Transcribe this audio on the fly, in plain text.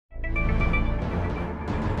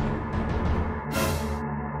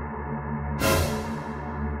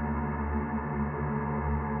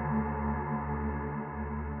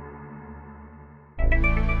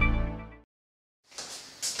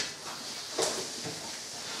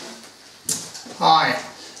Hi.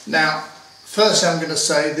 Now, first I'm going to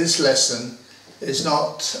say this lesson is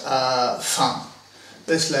not fun.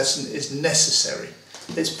 This lesson is necessary.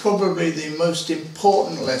 It's probably the most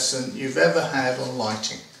important lesson you've ever had on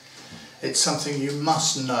lighting. It's something you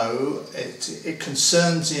must know. It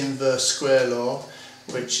concerns the inverse square law,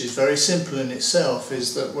 which is very simple in itself,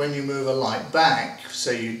 is that when you move a light back, so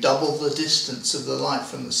you double the distance of the light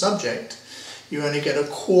from the subject, you only get a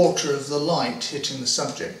quarter of the light hitting the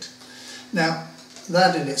subject. Now,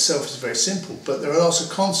 that in itself is very simple, but there are also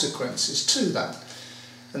consequences to that.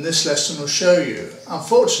 And this lesson will show you.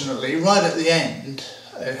 Unfortunately, right at the end,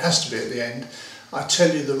 it has to be at the end, I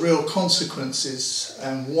tell you the real consequences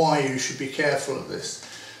and why you should be careful of this.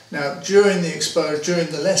 Now, during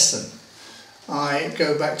the lesson, I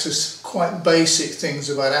go back to quite basic things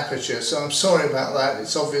about aperture, so I'm sorry about that.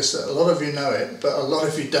 It's obvious that a lot of you know it, but a lot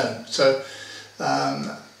of you don't. So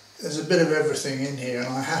there's a bit of everything in here, and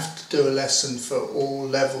I have to do a lesson for all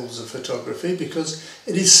levels of photography because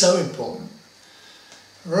it is so important.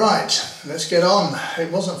 Right, let's get on.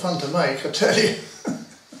 It wasn't fun to make, I tell you.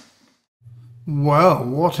 Well,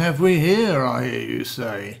 what have we here, I hear you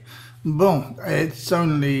say? Bon, it's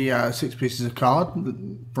only 6 pieces of card,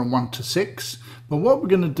 from 1 to 6, but what we're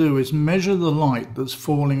going to do is measure the light that's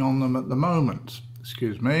falling on them at the moment.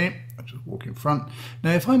 Excuse me, I'll just walk in front.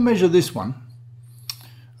 Now, if I measure this one,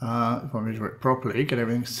 if I measure it properly, get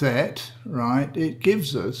everything set, right, it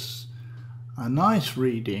gives us a nice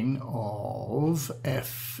reading of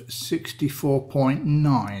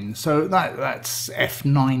f64.9. So that's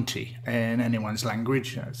f90 in anyone's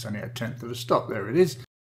language. It's only a tenth of a stop. There it is.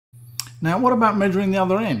 Now, what about measuring the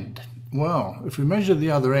other end? Well, if we measure the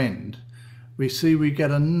other end, we see we get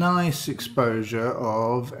a nice exposure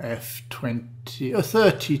of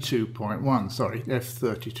f32.1. Sorry,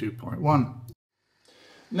 f32.1.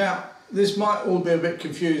 Now, this might all be a bit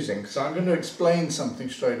confusing, so I'm going to explain something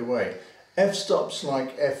straight away. F-stops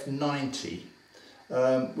like f90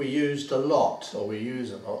 we use a lot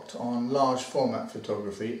on large format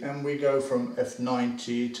photography, and we go from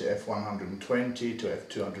f90 to f120 to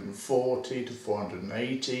f240 to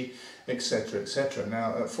 480, etc, etc.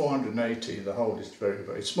 Now at 480 the hole is very,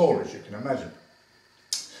 very small, as you can imagine,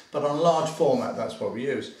 but on large format that's what we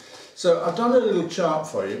use. So I've done a little chart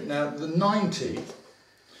for you. Now the 90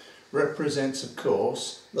 represents, of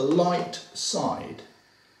course, the light side,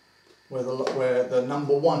 where the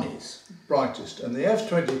number 1 is brightest, and the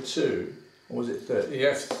f22, or was it 30? The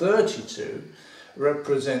f32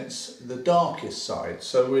 represents the darkest side,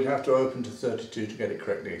 so we'd have to open to 32 to get it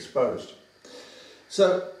correctly exposed.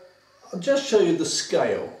 So I'll just show you the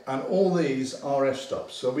scale, and all these are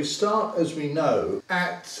f-stops. So we start, as we know,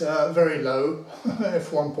 at very low,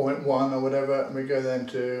 f1.1 or whatever, and we go then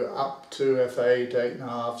to up to f8,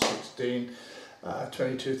 8.5, 16,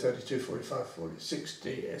 22, 32, 45, 40,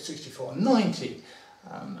 60, 64, 90,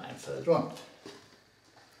 and further on.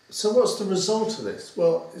 So what's the result of this?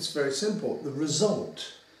 Well, it's very simple. The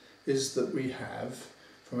result is that we have,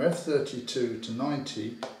 from f32 to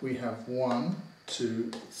 90, we have 1,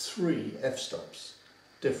 2, 3 f-stops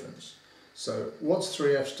difference. So what's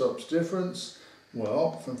 3 f-stops difference?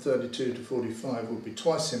 Well, from 32 to 45 would be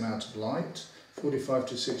twice the amount of light, 45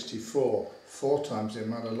 to 64, 4 times the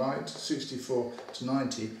amount of light, 64 to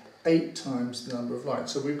 90, 8 times the number of light.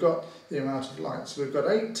 So we've got the amount of light. So we've got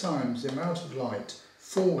 8 times the amount of light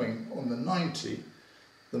falling on the 90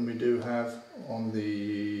 than we do have on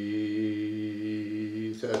the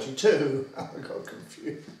 32. I got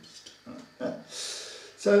confused.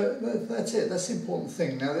 So that's it, that's the important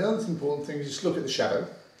thing. Now the other important thing is just look at the shadow,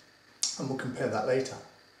 and we'll compare that later.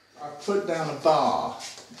 I've put down a bar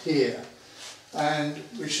here, and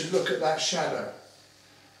we should look at that shadow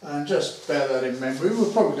and just bear that in memory.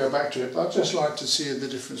 We'll probably go back to it, but I'd just like to see the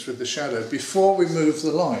difference with the shadow before we move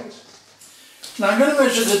the light. Now I'm going to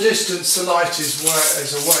measure the distance the light is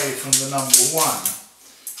away from the number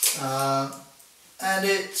 1, and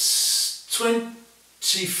it's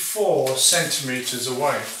 24 centimetres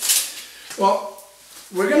away. Well,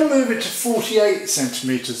 we're going to move it to 48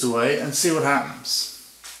 centimetres away and see what happens.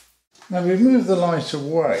 Now we've moved the light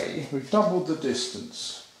away, we've doubled the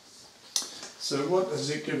distance. So what has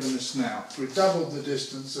it given us now? We've doubled the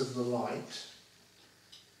distance of the light.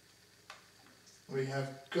 We have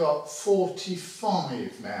got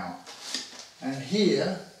 45 now. And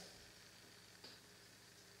here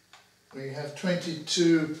we have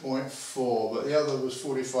 22.4, but the other was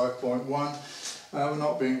 45.1. We're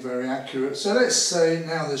not being very accurate. So let's say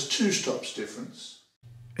now there's 2 stops difference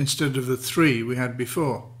instead of the 3 we had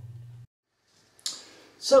before.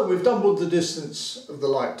 So we've doubled the distance of the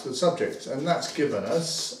light to the subject, and that's given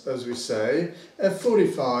us, as we say,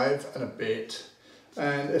 f45 and a bit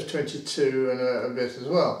and F22 and a bit as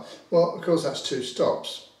well. Well, of course that's 2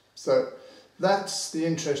 stops. So that's the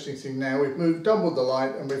interesting thing now. We've doubled the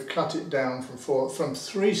light and we've cut it down from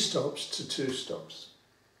 3 stops to 2 stops.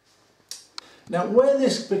 Now where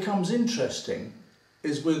this becomes interesting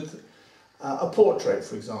is with a portrait,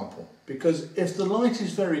 for example, because if the light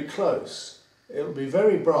is very close, it'll be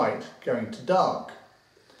very bright going to dark.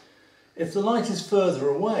 If the light is further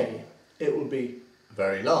away, it will be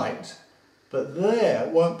very light, but there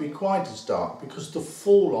won't be quite as dark because the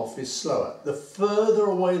fall off is slower. The further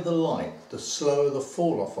away the light, the slower the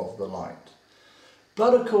fall off of the light.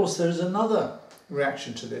 But of course there's another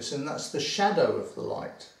reaction to this, and that's the shadow of the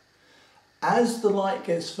light. As the light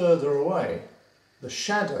gets further away, the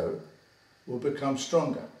shadow will become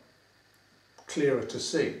stronger, clearer to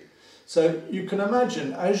see. So you can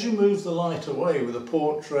imagine as you move the light away with a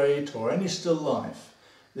portrait or any still life,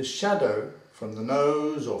 the shadow from the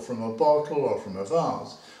nose or from a bottle or from a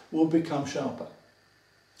vase will become sharper.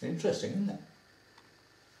 Interesting, isn't it?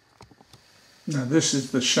 Now this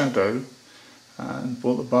is the shadow, and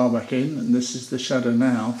brought the bar back in, and this is the shadow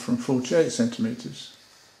now from 48 centimetres.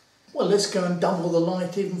 Well, let's go and double the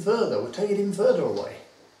light even further. We'll take it even further away.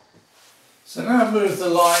 So now I've moved the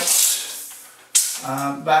light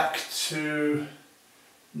back to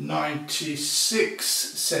 96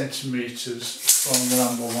 centimetres from the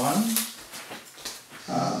number 1.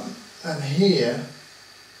 And here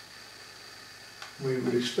we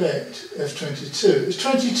would expect F22. It's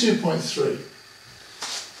 22.3.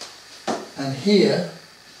 And here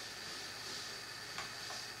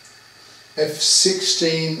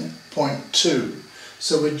F16.2.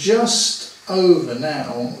 So we're just over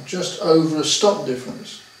now, just over a stop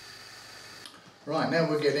difference. Right, now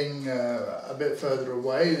we're getting a bit further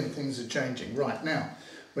away and things are changing. Right, now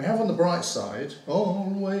we have on the bright side,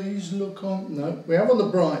 always look on, no, we have on the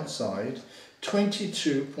bright side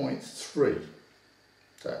 22.3,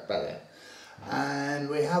 so about there. And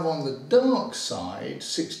we have on the dark side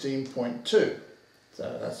 16.2,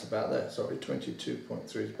 so that's about there. Sorry,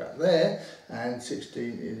 22.3 is about there and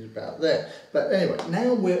 16 is about there. But anyway,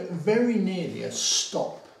 now we're very nearly a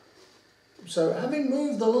stop. So having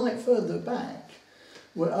moved the light further back,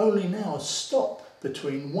 we're only now a stop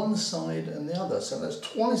between one side and the other. So that's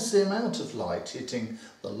twice the amount of light hitting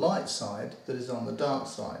the light side that is on the dark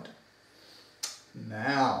side.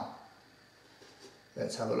 Now,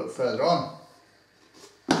 let's have a look further on.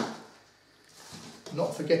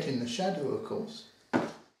 Not forgetting the shadow, of course.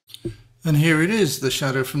 And here it is, the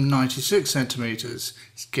shadow from 96 centimetres.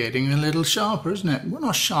 It's getting a little sharper, isn't it? Well,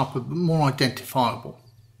 not sharper, but more identifiable.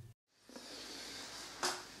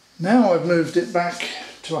 Now I've moved it back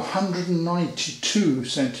to 192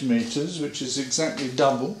 centimetres, which is exactly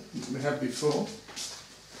double that we had before.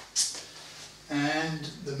 And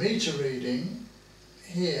the meter reading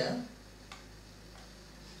here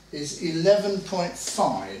is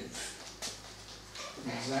 11.5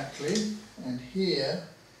 exactly, and here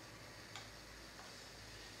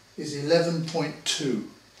is 11.2.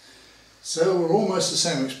 So we're almost the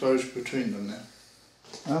same exposure between them now.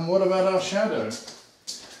 And what about our shadow?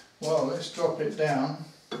 Well, let's drop it down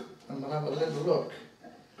and we'll have a little look.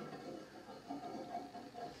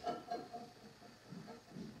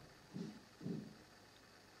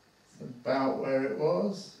 It's about where it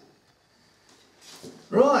was.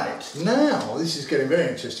 Right, now this is getting very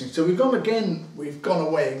interesting. So we've gone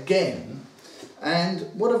away again, and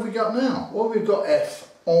what have we got now? Well, we've got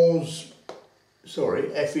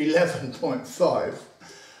F11.5.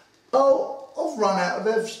 Oh, I've run out of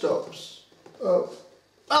f-stops.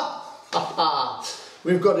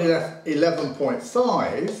 We've got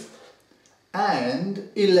 11.5 and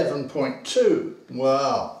 11.2.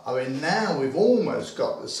 Well, I mean, now we've almost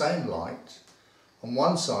got the same light on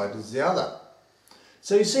one side as the other.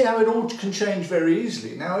 So you see how it all can change very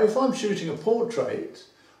easily. Now, if I'm shooting a portrait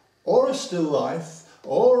or a still life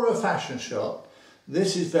or a fashion shot,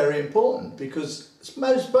 this is very important, because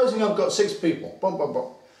supposing I've got 6 people,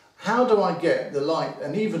 how do I get the light,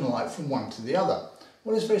 an even light, from one to the other?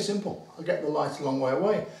 Well, it's very simple. I'll get the light a long way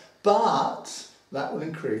away, but that will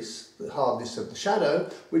increase the hardness of the shadow,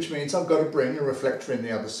 which means I've got to bring a reflector in the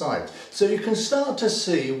other side. So you can start to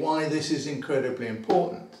see why this is incredibly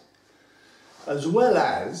important. As well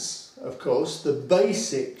as, of course, the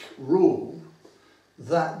basic rule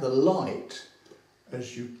that the light,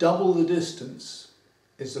 as you double the distance,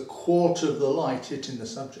 is a quarter of the light hitting the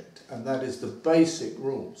subject, and that is the basic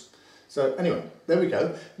rules. So anyway, there we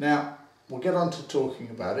go. Now we'll get on to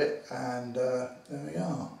talking about it, and there we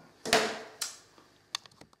are.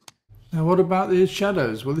 Now what about these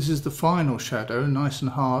shadows? Well, this is the final shadow, nice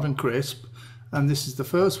and hard and crisp, and this is the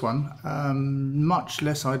first one, much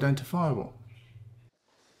less identifiable.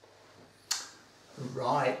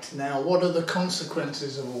 Right, now what are the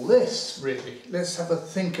consequences of all this, really? Let's have a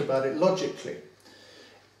think about it logically.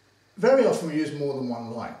 Very often we use more than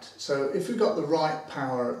one light, so if we've got the right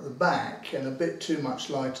power at the back and a bit too much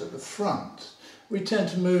light at the front, we tend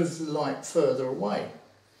to move the light further away.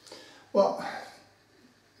 Well,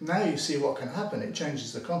 now you see what can happen. It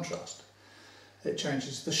changes the contrast, it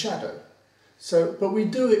changes the shadow. So, but we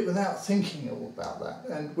do it without thinking all about that,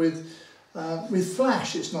 and with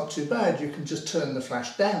flash it's not too bad. You can just turn the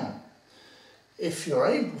flash down if you're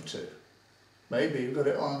able to. Maybe you've got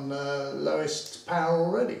it on lowest power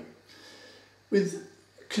already. With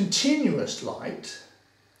continuous light,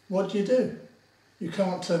 what do? You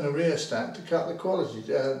can't turn a rheostat to cut the quality,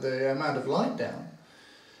 the amount of light down.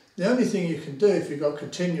 The only thing you can do if you've got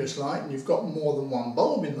continuous light and you've got more than one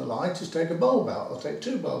bulb in the light is take a bulb out or take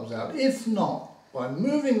two bulbs out. If not, by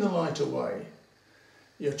moving the light away,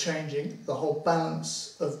 you're changing the whole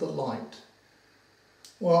balance of the light.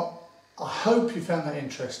 Well, I hope you found that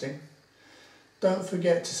interesting. Don't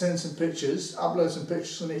forget to send some pictures, upload some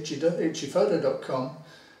pictures on itchyphoto.com.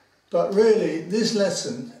 But really, this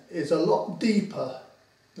lesson is a lot deeper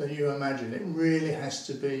than you imagine. It really has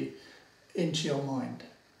to be into your mind.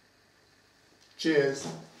 Cheers.